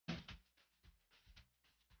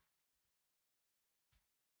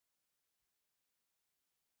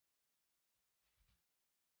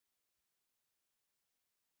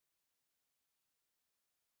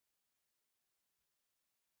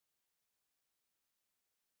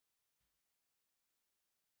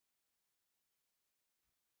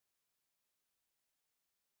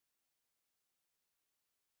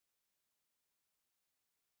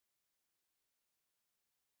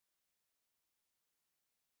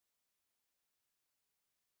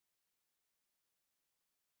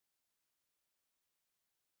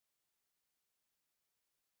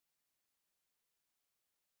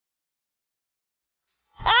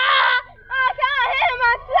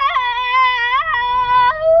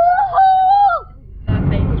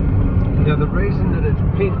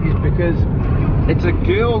pink is because it's a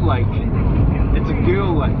girl lake. It's a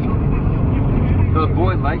girl lake. Not a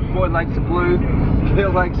boy lake. Boy lake's a blue,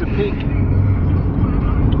 girl lake's a pink.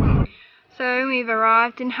 So we've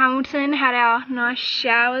arrived in Hamilton, had our nice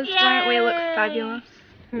showers. Yay! Don't we look fabulous?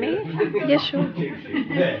 Me? Yeah, sure.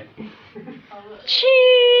 Cheese!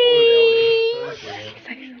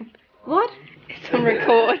 What? It's on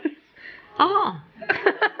record. Oh.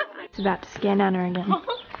 It's about to scare Nana again. Go!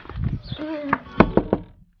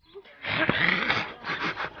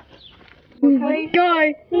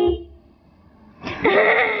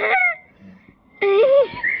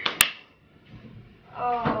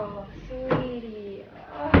 Oh, sweetie.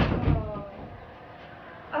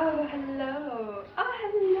 Oh, hello. Oh,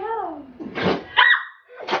 hello.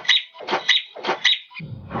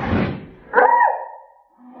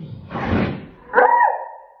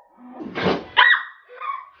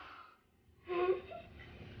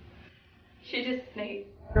 She just sneezed.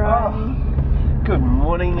 Good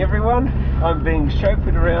morning, everyone. I'm being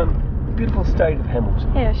chauffeured around the beautiful state of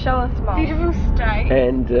Hamilton. Yeah, show us more. Beautiful state.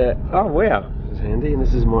 And, oh wow, this is Andy, and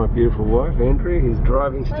this is my beautiful wife, Andrea, who's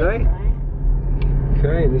driving today.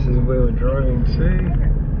 Okay, and this is where we're driving to.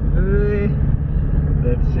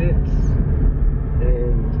 That's it.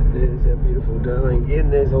 And there's our beautiful darling again.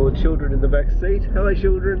 There's all the children in the back seat. Hello,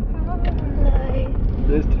 children. Hello.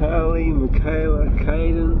 There's Tali, Michaela,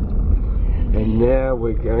 Caden. And now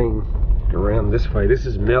we're going around this way. This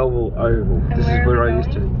is Melville Oval. This is where I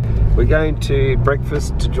used to. We're going to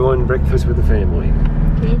breakfast, to join breakfast with the family.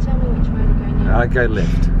 Can you tell me which way to go now? I go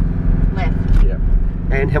left. Left. Yeah.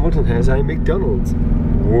 And Hamilton has a McDonald's.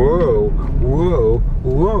 Whoa, whoa,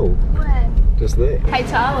 whoa. Where? Just there. Hey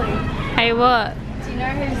Charlie. Hey, what? Do you know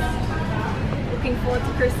who's looking forward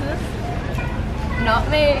to Christmas? Not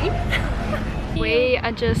me. We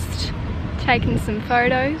are just taking some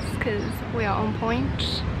photos because we are on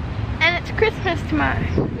point. And it's Christmas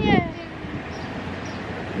tomorrow. Yeah.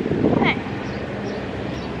 Hey.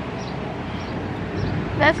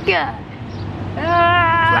 Let's go.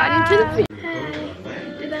 Right into the video.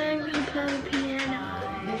 Today I'm going to play the piano.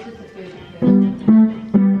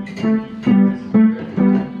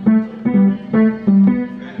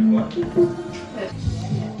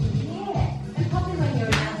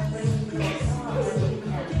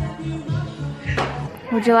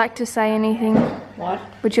 Would you like to say anything? What?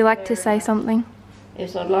 Would you like to say something?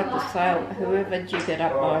 Yes, I'd like to say whoever jiggered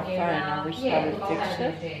up my phone, I wish they would fix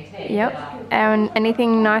it. Yep. And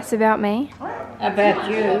anything nice about me? About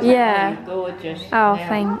you? Yeah. You're gorgeous. Oh, Now,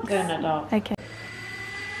 thanks. Turn it off. Okay.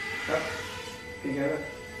 You got it.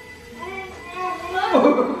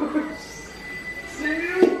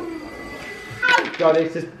 God,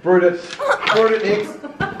 it's just brood it. Brood it next.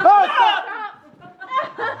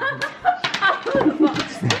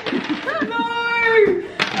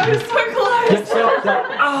 I was so close. Get yourself up.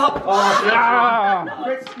 Oh,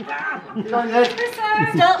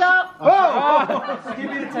 Stop. oh. Give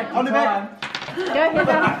me the tech. On the back. Go here,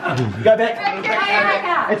 Go back.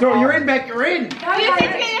 It's all. You're in back. You're in. You need to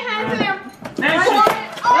get your hands in there.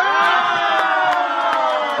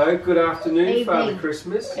 Hello, good afternoon, Father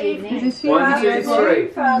Christmas. Evening. 1, 2, 3.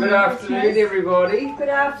 Good afternoon, everybody. Good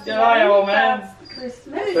afternoon. Hi, old man.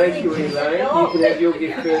 Christmas. Thank you, Elaine. You can have your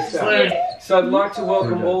gift first up. So I'd like to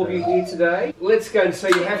welcome all of you here today. Let's go. And so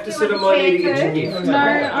you have to sit on my knee to get your gift. No,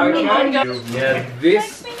 I'm okay. Yeah.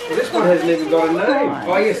 This one hasn't even got a name.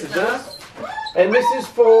 Oh yes, it does. And this is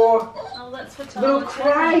for little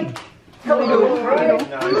Craig. Hello, little Craig.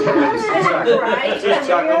 Just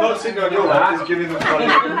Chuck, I'm not sitting on your lap, just giving them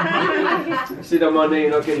funny. Sit on my knee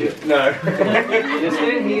and I'll get you. No. You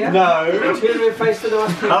stand here. No. And turn and face the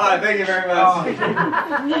nice people. Hello, thank you very much.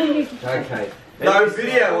 Okay. No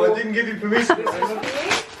video, I didn't give you permission.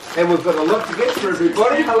 And we've got a lot to get for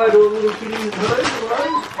everybody. Hello to all the little kitties at home.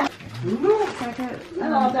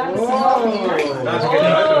 Hello.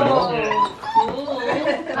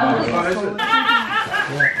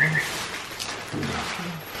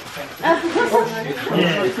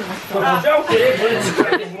 Don't forget to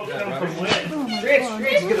open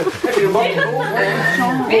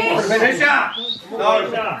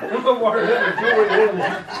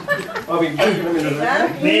it. I'll be moving them in a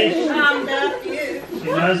minute. She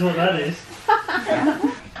knows what that is.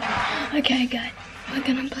 Okay, guys, we're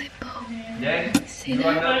gonna play ball. Yeah. See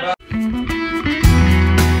that?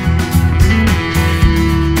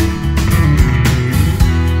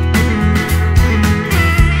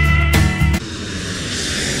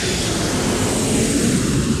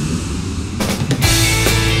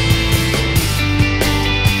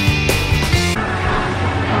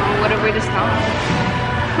 What have we just done?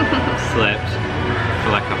 Slept. for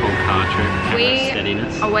like a whole car trip. We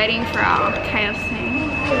Steadiness. are waiting for our KFC.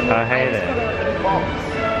 Oh, hey there.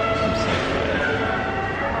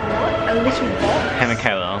 A little box. Hey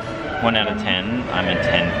Michaela, 1 out of 10. I'm a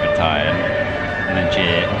 10 for tired.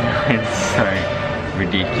 Legit. It's so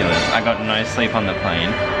ridiculous. I got no sleep on the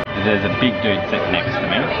plane. There's a big dude sitting next to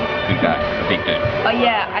me. Big guy, a big dude. Oh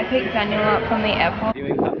yeah, I picked Daniel up from the airport.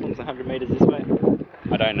 Viewing platform's 100 meters this way.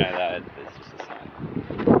 I don't know that. It's just a sign.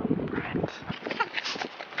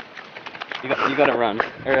 Right. You gotta run,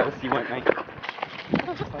 or else you won't make it.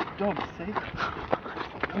 It's like dogs, see?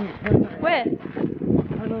 Where?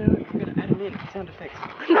 Oh no, I'm gonna add them in. Sound effects.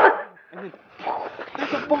 And then,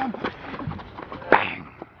 there's a bomb! Bang!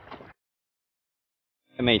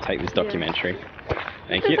 Let me take this documentary.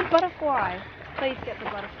 Thank you. There's a butterfly. Please get the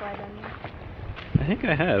butterfly, Daniel. I think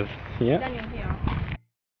I have. Yeah. Daniel, here.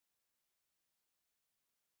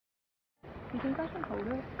 You think I can hold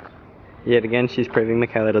it? Yet again, she's proving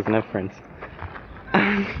Michaela doesn't have friends.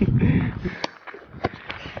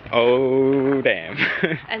 Oh, damn.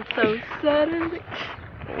 And so suddenly...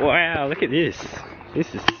 Wow, look at this.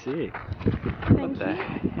 This is sick. Thank you. I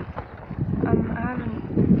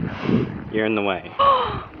haven't... You're in the way.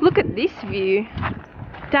 Look at this view.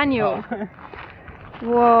 Daniel. Oh.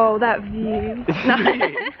 Whoa, that view.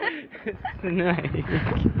 Snake.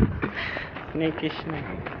 Snakey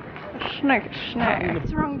snake. Snake.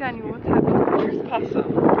 What's wrong, Daniel? What's happening? Trespasser.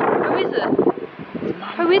 Who is it?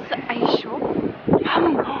 Who is it? Are you sure?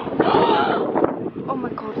 Oh my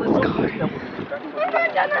god, let's go.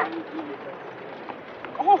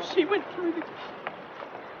 Oh, she went through the...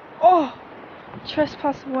 Oh!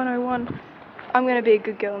 Trespass 101. I'm gonna be a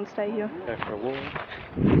good girl and stay here. Go for a walk.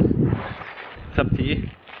 It's up to you.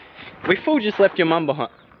 We full just left your mum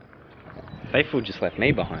behind. They full just left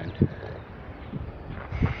me behind.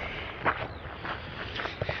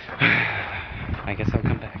 I guess I'll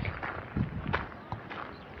come back.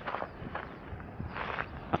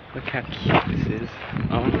 Look how cute this is.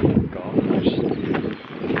 Oh my gosh.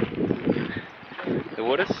 The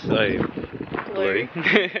water's so blue.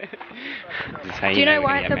 Do you know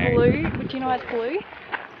why it's a blue? Do you know why it's blue?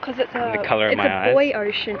 Because it's a, the colour of my eyes. Boy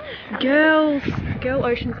ocean. Girl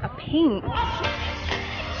oceans are pink.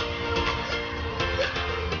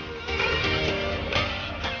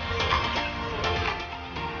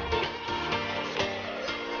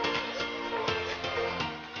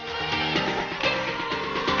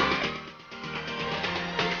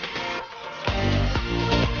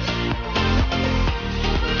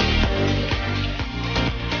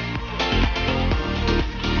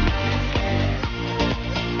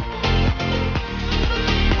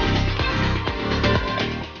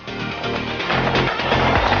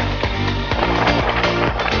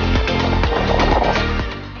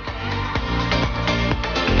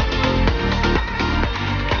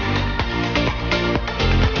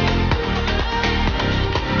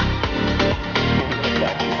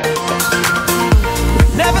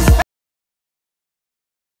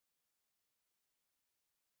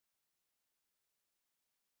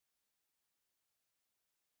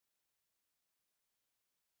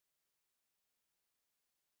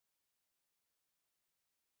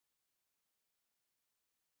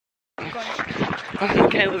 Oh,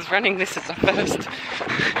 Michaela's running. This is a first.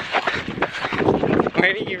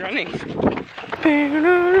 Where are you running?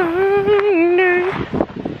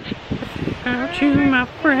 About you, my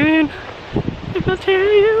friend. I'll tell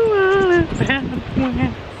you all about when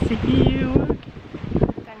I see you.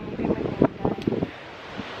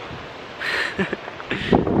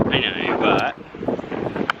 I know, but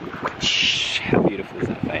how beautiful is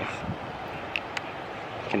that face?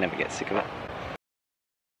 Can never get sick of it.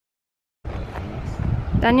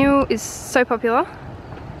 Daniel is so popular.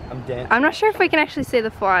 I'm dancing. I'm not sure if we can actually see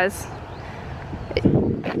the flies.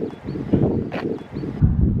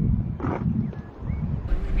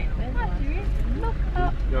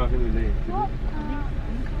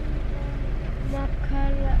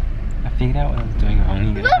 I figured out what I was doing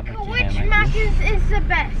wrong. Look which matches is the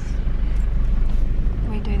best.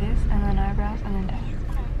 We do this and then eyebrows and then dash.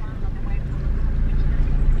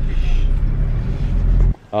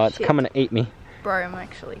 Oh, it's coming to eat me. Bro, I'm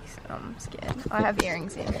actually scared. I have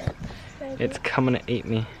earrings in. It's coming to eat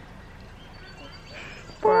me.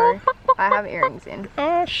 Bro, I have earrings in.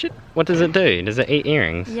 Oh shit. What does it do? Does it eat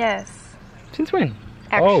earrings? Yes. Since when?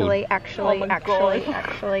 Actually.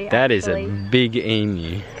 That is a big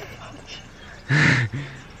emu.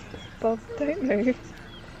 Bob, don't move.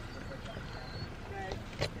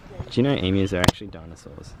 Do you know emus are actually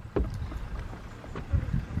dinosaurs?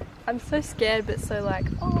 I'm so scared but so like,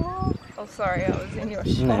 oh. Oh sorry, I was in your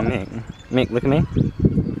shot. No, Mick. Mick, look at me.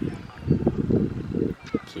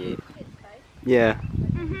 Yeah.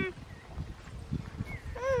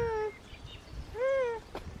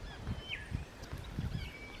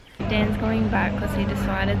 Dan's going back because he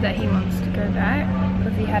decided that he wants to go back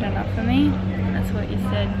because he had enough of me. That's what you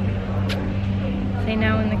said. See,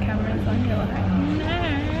 now when the camera's on, you're like,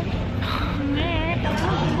 no.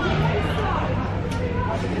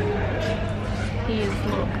 He is,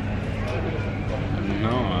 look.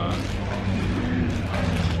 No.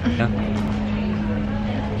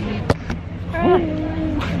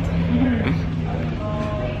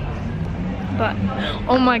 But,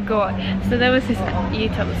 oh my god, so there was this, you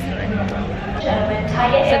tell the story.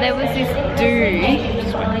 So there was this dude.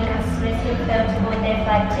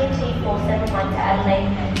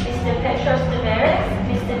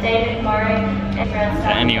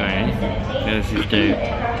 Anyway, there's this dude.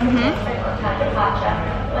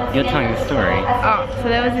 You're telling the story. Oh, so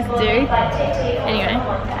there was this dude. Anyway,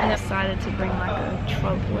 and I decided to bring like a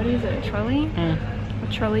trolley. What is it? A trolley? A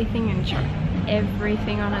trolley thing and chuck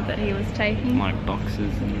everything on it that he was taking. Like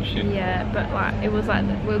boxes and shit. Yeah, but like it was like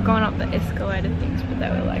we were going up the escalator things, but they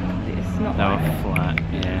were like this, not They like were flat,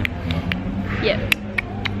 yeah. Yeah.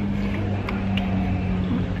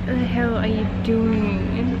 What the hell are you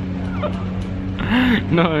doing?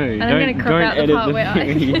 No, And I'm gonna crop out the edit part where I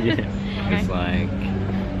It's like,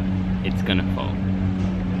 it's gonna fall.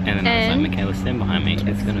 And then I was like, Michaela, stand behind me,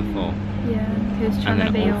 it's gonna fall. Yeah, he was And trying then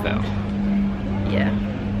to be it all all fell. Yeah.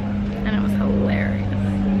 And it was hilarious.